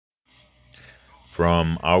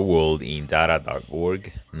From Our World in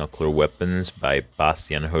Data.org, Nuclear Weapons by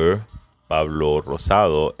Bastian Herre, Pablo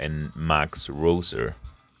Rosado, and Max Roser.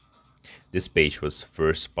 This page was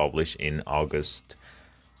first published in August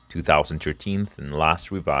 2013 and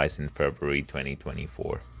last revised in February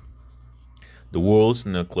 2024. The world's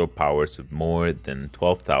nuclear powers have more than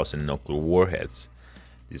 12,000 nuclear warheads.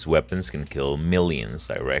 These weapons can kill millions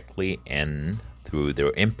directly and, through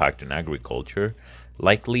their impact on agriculture,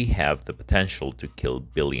 likely have the potential to kill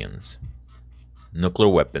billions. Nuclear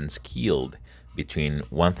weapons killed between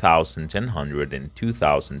 1,100 and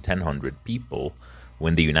 2,100 people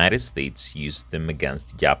when the United States used them against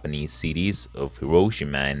the Japanese cities of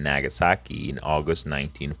Hiroshima and Nagasaki in August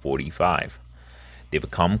 1945. They've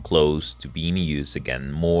come close to being used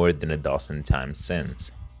again more than a dozen times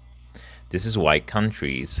since. This is why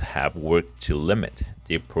countries have worked to limit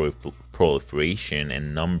the proliferation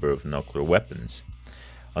and number of nuclear weapons.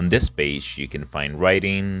 On this page, you can find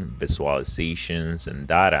writing, visualizations, and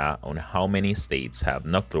data on how many states have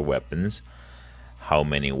nuclear weapons, how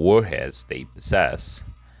many warheads they possess,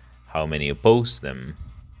 how many oppose them,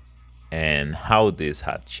 and how this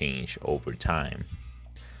had changed over time.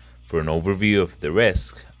 For an overview of the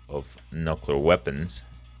risk of nuclear weapons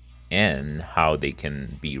and how they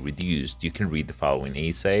can be reduced, you can read the following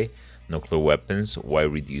essay, Nuclear Weapons, Why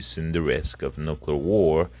Reducing the Risk of Nuclear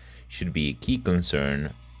War Should Be a Key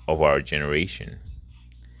Concern of Our Generation.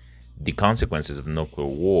 The consequences of nuclear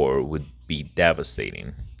war would be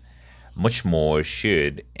devastating. Much more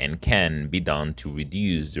should and can be done to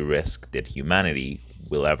reduce the risk that humanity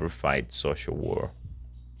will ever fight such a war.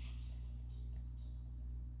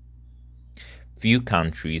 Few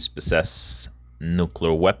countries possess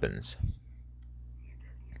nuclear weapons,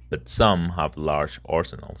 but some have large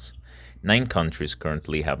arsenals. 9 countries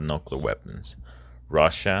currently have nuclear weapons: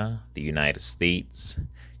 Russia, the United States,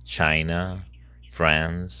 China,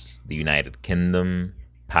 France, the United Kingdom,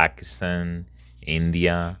 Pakistan,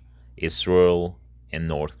 India, Israel, and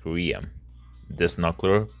North Korea. These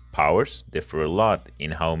nuclear powers differ a lot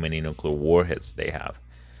in how many nuclear warheads they have.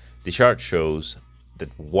 The chart shows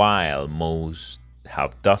that while most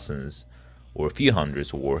have dozens or a few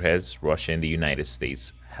hundreds of warheads, Russia and the United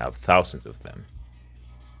States have thousands of them.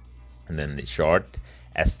 And then the chart,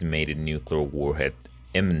 estimated nuclear warhead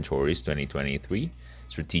inventories 2023.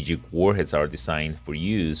 Strategic warheads are designed for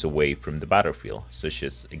use away from the battlefield, such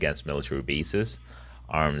as against military bases,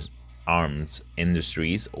 arms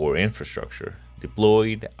industries, or infrastructure.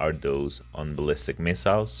 Deployed are those on ballistic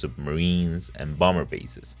missiles, submarines, and bomber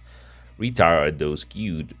bases. Retired are those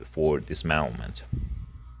queued for dismantlement.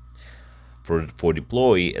 For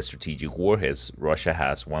deploy as strategic warheads, Russia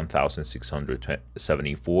has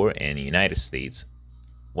 1,674 and the United States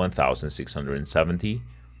 1,670.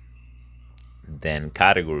 Then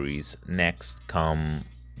categories next come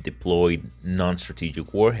deployed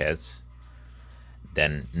non-strategic warheads,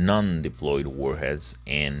 then non-deployed warheads,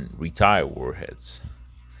 and retired warheads.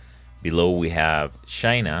 Below we have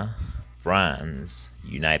China, France,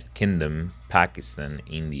 United Kingdom, Pakistan,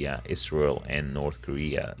 India, Israel, and North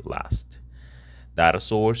Korea last. Data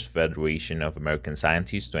source, Federation of American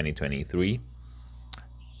Scientists 2023.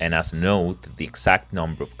 And as a note, the exact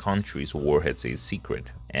number of countries' warheads is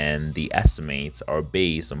secret, and the estimates are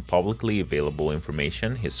based on publicly available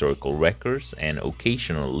information, historical records, and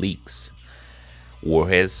occasional leaks.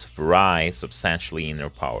 Warheads vary substantially in their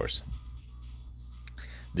powers.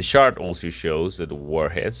 The chart also shows that the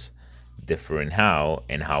warheads differ in how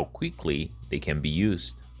and how quickly they can be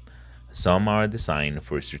used. Some are designed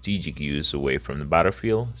for strategic use away from the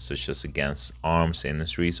battlefield, such as against arms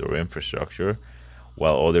industries or infrastructure,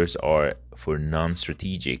 while others are for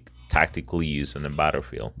non-strategic, tactical use on the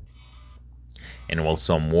battlefield. And while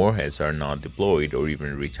some warheads are not deployed or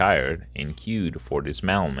even retired and queued for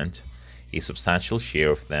dismantlement, a substantial share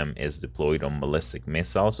of them is deployed on ballistic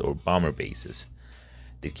missiles or bomber bases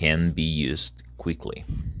that can be used quickly.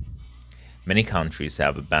 Many countries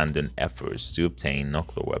have abandoned efforts to obtain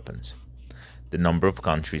nuclear weapons. The number of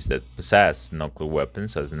countries that possess nuclear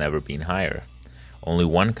weapons has never been higher. Only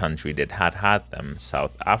one country that had them,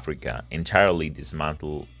 South Africa, entirely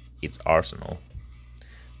dismantled its arsenal.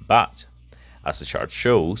 But, as the chart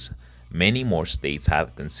shows, many more states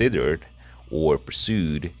have considered or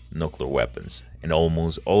pursued nuclear weapons, and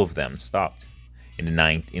almost all of them stopped. In the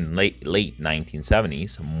late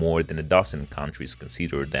 1970s, more than a dozen countries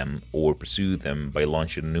considered them or pursued them by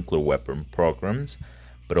launching nuclear weapon programs,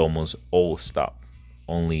 but almost all stopped.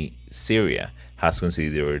 Only Syria has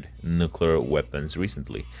considered nuclear weapons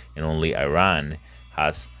recently, and only Iran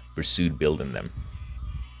has pursued building them.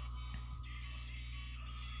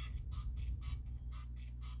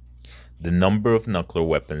 The number of nuclear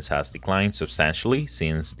weapons has declined substantially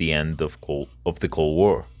since the end of the Cold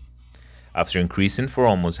War. After increasing for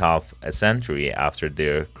almost half a century after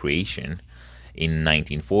their creation in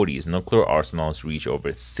 1940s, nuclear arsenals reached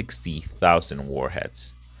over 60,000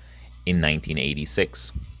 warheads in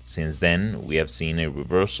 1986. Since then, we have seen a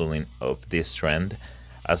reversal of this trend,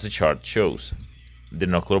 as the chart shows. The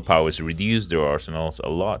nuclear powers reduced their arsenals a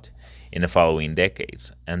lot in the following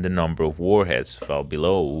decades, and the number of warheads fell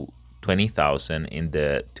below 20,000 in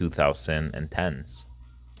the 2010s.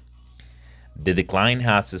 The decline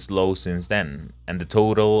has slowed since then, and the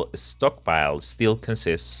total stockpile still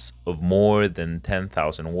consists of more than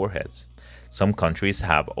 10,000 warheads. Some countries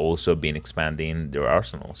have also been expanding their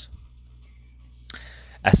arsenals.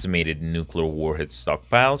 Estimated nuclear warhead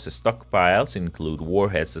stockpiles. The stockpiles include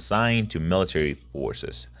warheads assigned to military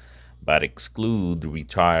forces, but exclude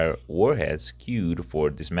retired warheads queued for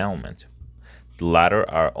dismantlement. The latter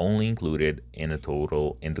are only included in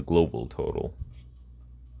the global total.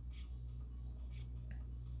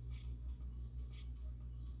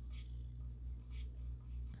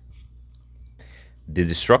 The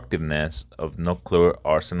destructiveness of nuclear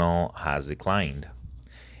arsenal has declined.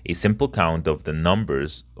 A simple count of the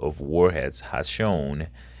numbers of warheads has shown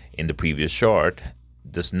in the previous chart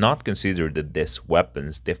does not consider that these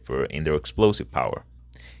weapons differ in their explosive power.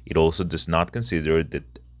 It also does not consider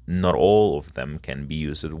that not all of them can be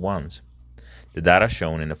used at once. The data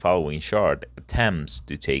shown in the following chart attempts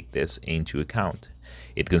to take this into account.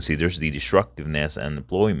 It considers the destructiveness and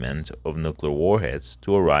deployment of nuclear warheads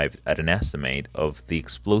to arrive at an estimate of the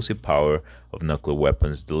explosive power of nuclear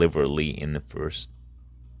weapons deliverable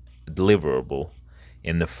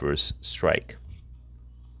in the first strike.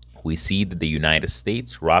 We see that the United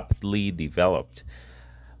States rapidly developed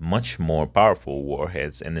much more powerful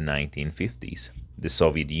warheads in the 1950s. The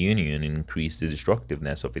Soviet Union increased the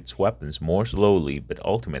destructiveness of its weapons more slowly, but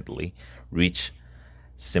ultimately reached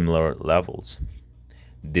similar levels.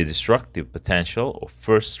 The destructive potential of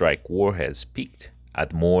first strike warheads peaked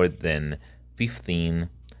at more than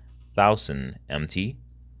 15,000 MT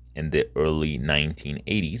in the early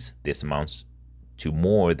 1980s. This amounts to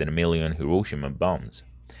more than a million Hiroshima bombs.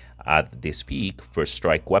 At this peak, first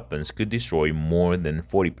strike weapons could destroy more than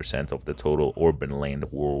 40% of the total urban land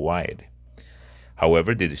worldwide.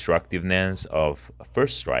 However, the destructiveness of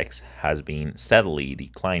first strikes has been steadily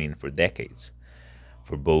declining for decades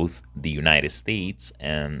for both the United States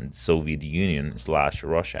and Soviet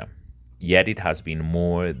Union/Russia. Yet it has been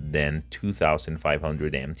more than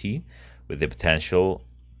 2,500 MT, with the potential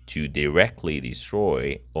to directly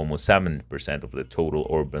destroy almost 7% of the total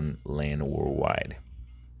urban land worldwide.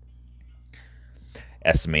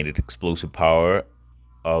 Estimated explosive power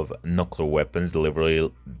of nuclear weapons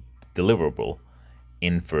deliverable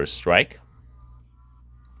in first strike.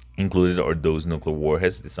 Included are those nuclear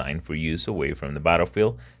warheads designed for use away from the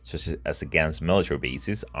battlefield, such as against military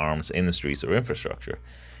bases, arms industries, or infrastructure,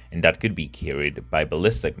 and that could be carried by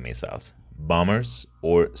ballistic missiles, bombers,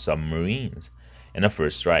 or submarines. In a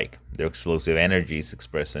first strike, their explosive energy is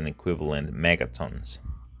expressed in equivalent megatons.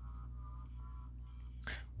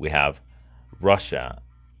 We have Russia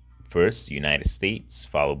first, United States,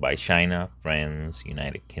 followed by China, France,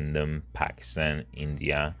 United Kingdom, Pakistan,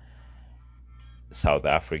 India, South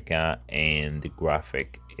Africa, and the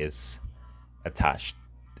graphic is attached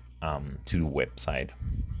to the website.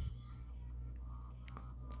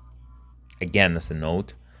 Again, as a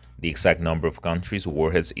note, the exact number of countries'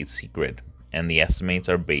 warheads is secret, and the estimates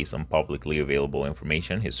are based on publicly available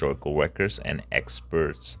information, historical records, and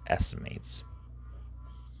experts' estimates.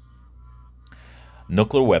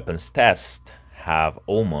 Nuclear weapons tests have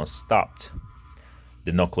almost stopped.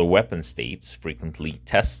 The nuclear weapon states frequently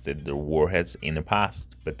tested their warheads in the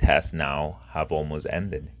past, but tests now have almost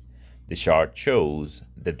ended. The chart shows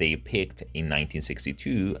that they peaked in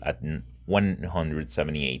 1962 at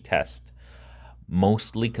 178 tests,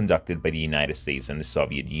 mostly conducted by the United States and the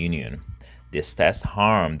Soviet Union. These tests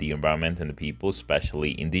harmed the environment and the people,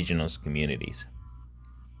 especially indigenous communities.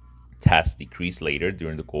 Tests decreased later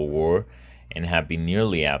during the Cold War and have been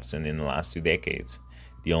nearly absent in the last 2 decades.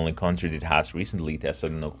 The only country that has recently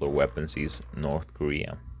tested nuclear weapons is North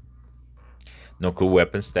Korea. Nuclear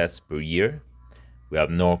weapons tests per year. We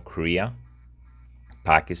have North Korea,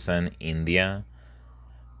 Pakistan, India,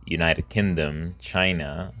 United Kingdom,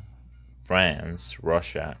 China, France,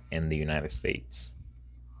 Russia, and the United States.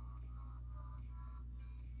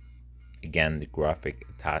 Again, the graphic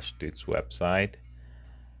attached to its website.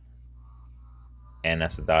 And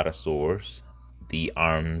as a data source, the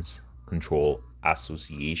Arms Control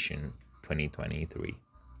Association 2023.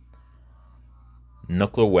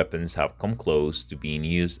 Nuclear weapons have come close to being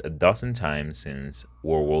used a dozen times since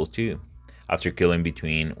World War II. After killing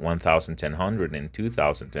between 1,100 and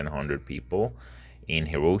 2,100 people in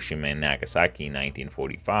Hiroshima and Nagasaki in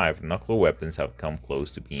 1945, nuclear weapons have come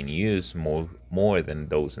close to being used more than a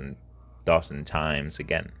dozen times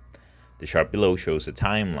again. The chart below shows a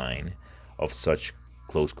timeline of such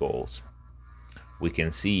close calls. We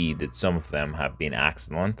can see that some of them have been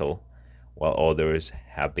accidental, while others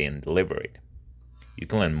have been deliberate. You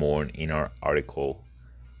can learn more in our article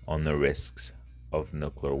on the risks of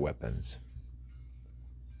nuclear weapons.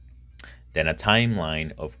 Then a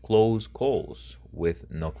timeline of close calls with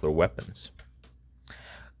nuclear weapons.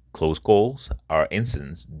 Close calls are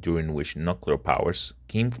incidents during which nuclear powers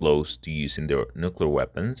came close to using their nuclear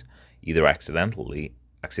weapons, either accidentally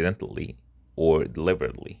or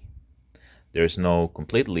deliberately. There is no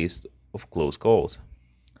complete list of close calls.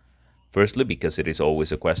 Firstly, because it is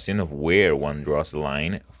always a question of where one draws the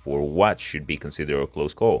line for what should be considered a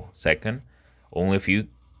close call. Second, only a few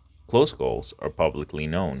close calls are publicly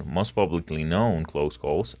known. Most publicly known close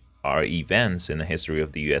calls are events in the history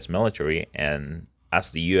of the US military, and as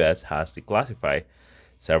the US has declassified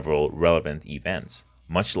several relevant events,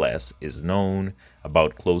 much less is known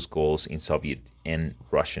about close calls in Soviet and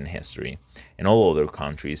Russian history, and all other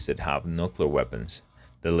countries that have nuclear weapons.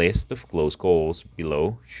 The list of close calls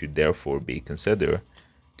below should therefore be considered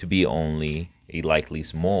to be only a likely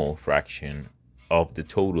small fraction of the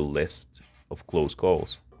total list of close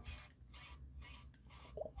calls.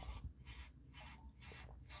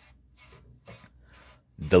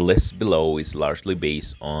 The list below is largely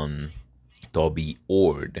based on Toby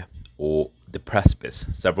Ord or the precipice.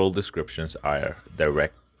 Several descriptions are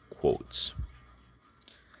direct quotes.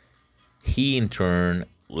 He, in turn,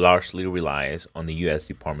 largely relies on the U.S.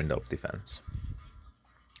 Department of Defense.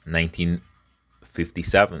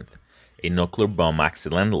 1957, a nuclear bomb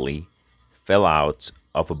accidentally fell out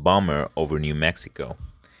of a bomber over New Mexico.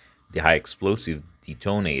 The high explosive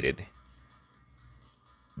detonated,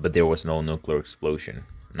 but there was no nuclear explosion.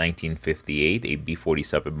 1958, a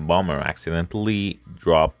B-47 bomber accidentally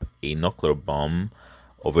dropped a nuclear bomb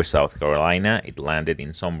over South Carolina. It landed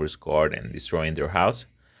in someone's garden, destroying their house.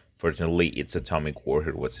 Fortunately, its atomic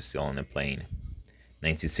warhead was still on the plane.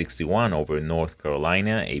 1961, over North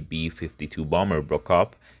Carolina, a B-52 bomber broke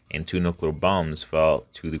up and 2 nuclear bombs fell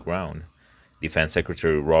to the ground. Defense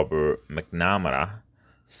Secretary Robert McNamara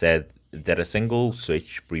said that a single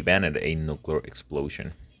switch prevented a nuclear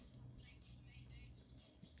explosion.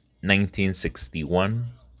 1961,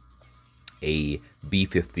 a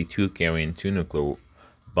B-52 carrying 2 nuclear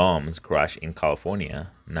bombs crashed in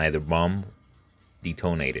California. Neither bomb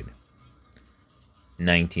detonated.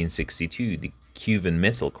 1962, the Cuban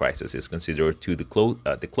Missile Crisis is considered to the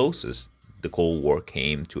closest the Cold War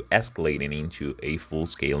came to escalating into a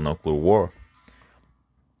full-scale nuclear war.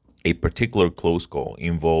 A particular close call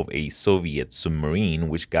involved a Soviet submarine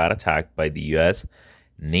which got attacked by the US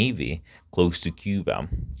Navy close to Cuba.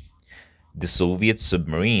 The Soviet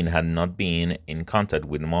submarine had not been in contact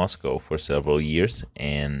with Moscow for several years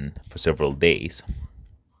and for several days,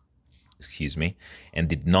 and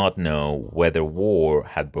did not know whether war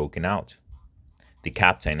had broken out. The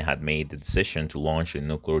captain had made the decision to launch a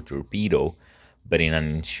nuclear torpedo, but in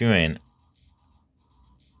an ensuing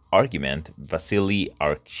argument, Vasily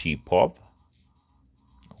Arkhipov,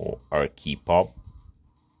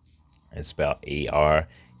 it's spelled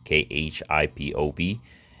Arkhipov,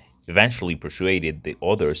 eventually persuaded the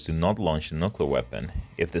others to not launch a nuclear weapon.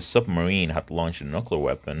 If the submarine had launched a nuclear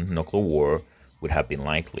weapon, nuclear war would have been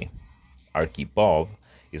likely. Arkhipov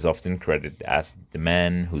is often credited as the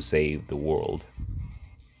man who saved the world.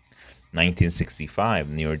 1965,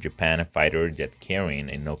 near Japan, a fighter jet carrying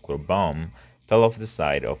a nuclear bomb fell off the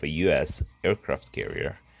side of a U.S. aircraft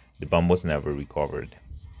carrier. The bomb was never recovered.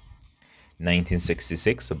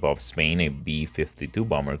 1966, above Spain, a B-52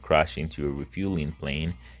 bomber crashed into a refueling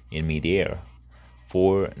plane in midair.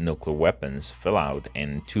 4 nuclear weapons fell out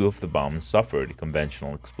and 2 of the bombs suffered a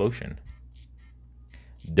conventional explosion.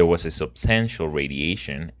 There was a substantial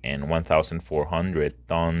radiation and 1,400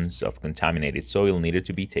 tons of contaminated soil needed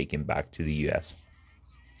to be taken back to the U.S.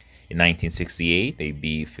 In 1968, a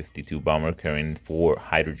B-52 bomber carrying 4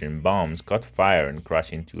 hydrogen bombs caught fire and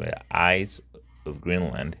crashed into the ice of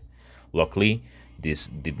Greenland. Luckily, this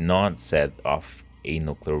did not set off a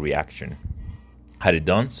nuclear reaction. Had it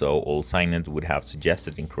done so, all signants would have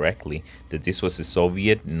suggested incorrectly that this was a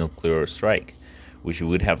Soviet nuclear strike, which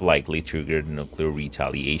would have likely triggered nuclear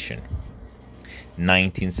retaliation.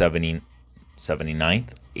 1979,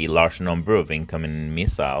 a large number of incoming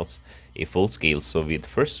missiles A full-scale Soviet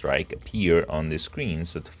first strike appeared on the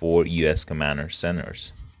screens at 4 U.S. commander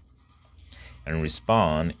centers. In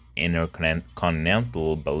response,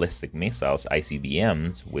 intercontinental ballistic missiles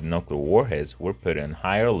 (ICBMs) with nuclear warheads were put on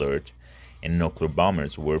high alert, and nuclear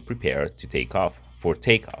bombers were prepared to takeoff.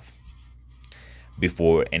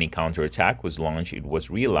 Before any counterattack was launched, it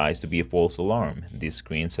was realized to be a false alarm. These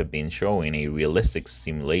screens have been showing a realistic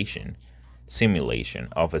simulation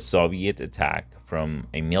of a Soviet attack from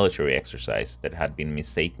a military exercise that had been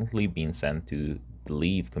mistakenly been sent to the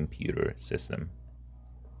Leave computer system.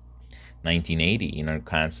 1980, in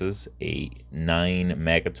Arkansas, a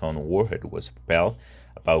 9-megaton warhead was propelled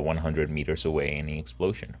about 100 meters away in an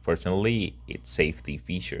explosion. Fortunately, its safety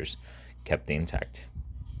features kept it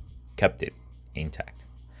intact.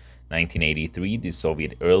 1983, the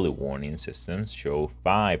Soviet early warning systems show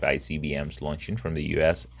 5 ICBMs launching from the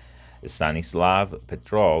U.S. Stanislav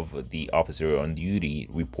Petrov, the officer on duty,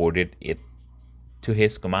 reported it to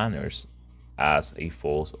his commanders as a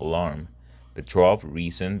false alarm. Petrov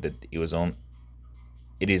reasoned that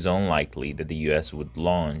it is unlikely that the U.S. would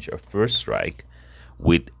launch a first strike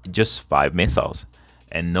with just 5 missiles,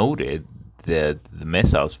 and noted that the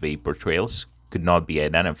missiles' vapor trails could not be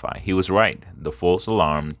identified. He was right. The false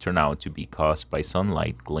alarm turned out to be caused by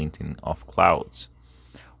sunlight glinting off clouds,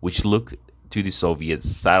 which looked to the Soviet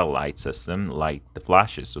satellite system like the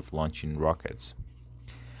flashes of launching rockets.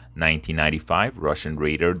 1995, Russian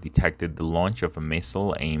radar detected the launch of a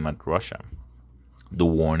missile aimed at Russia. The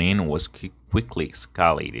warning was quickly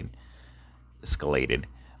escalated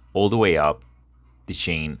all the way up the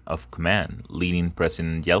chain of command, leading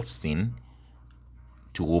President Yeltsin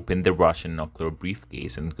to open the Russian nuclear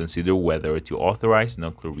briefcase and consider whether to authorize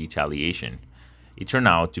nuclear retaliation. It turned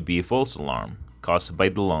out to be a false alarm, caused by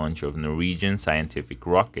the launch of a Norwegian scientific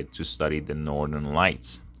rocket to study the northern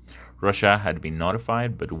lights. Russia had been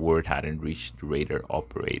notified, but word hadn't reached the radar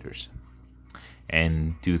operators.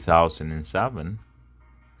 In 2007,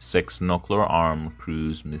 6 nuclear-armed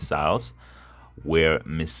cruise missiles were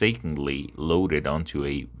mistakenly loaded onto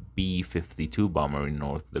a B-52 bomber in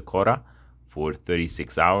North Dakota. For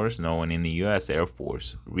 36 hours, no one in the U.S. Air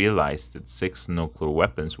Force realized that 6 nuclear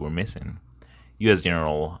weapons were missing. U.S.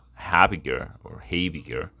 General Habiger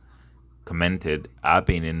commented, "I've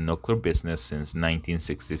been in nuclear business since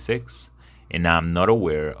 1966, and I'm not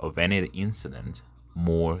aware of any incident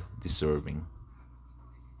more disturbing."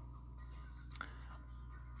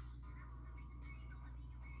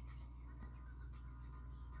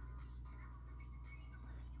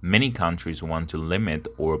 Many countries want to limit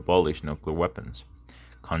or abolish nuclear weapons.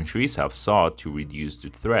 Countries have sought to reduce the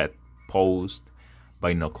threat posed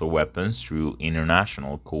by nuclear weapons through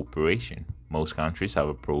international cooperation. Most countries have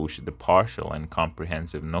approached the partial and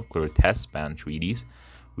comprehensive nuclear test ban treaties,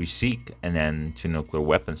 which seek an end to nuclear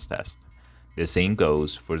weapons tests. The same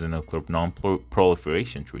goes for the Nuclear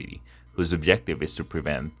Non-Proliferation Treaty, whose objective is to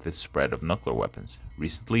prevent the spread of nuclear weapons.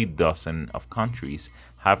 Recently, dozens of countries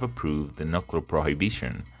have approved the Nuclear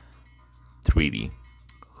Prohibition Treaty,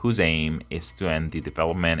 whose aim is to end the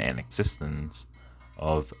development and existence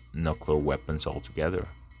of nuclear weapons altogether.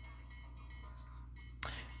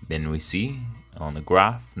 Then we see on the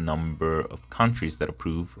graph number of countries that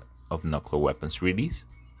approve of nuclear weapons treaties,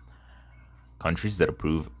 countries that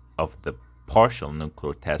approve of the Partial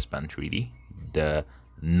Nuclear Test Ban Treaty, the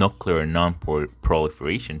Nuclear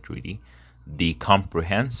Non-Proliferation Treaty, the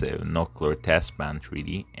Comprehensive Nuclear Test Ban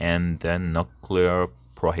Treaty, and the Nuclear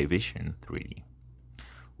Prohibition Treaty,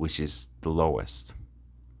 which is the lowest.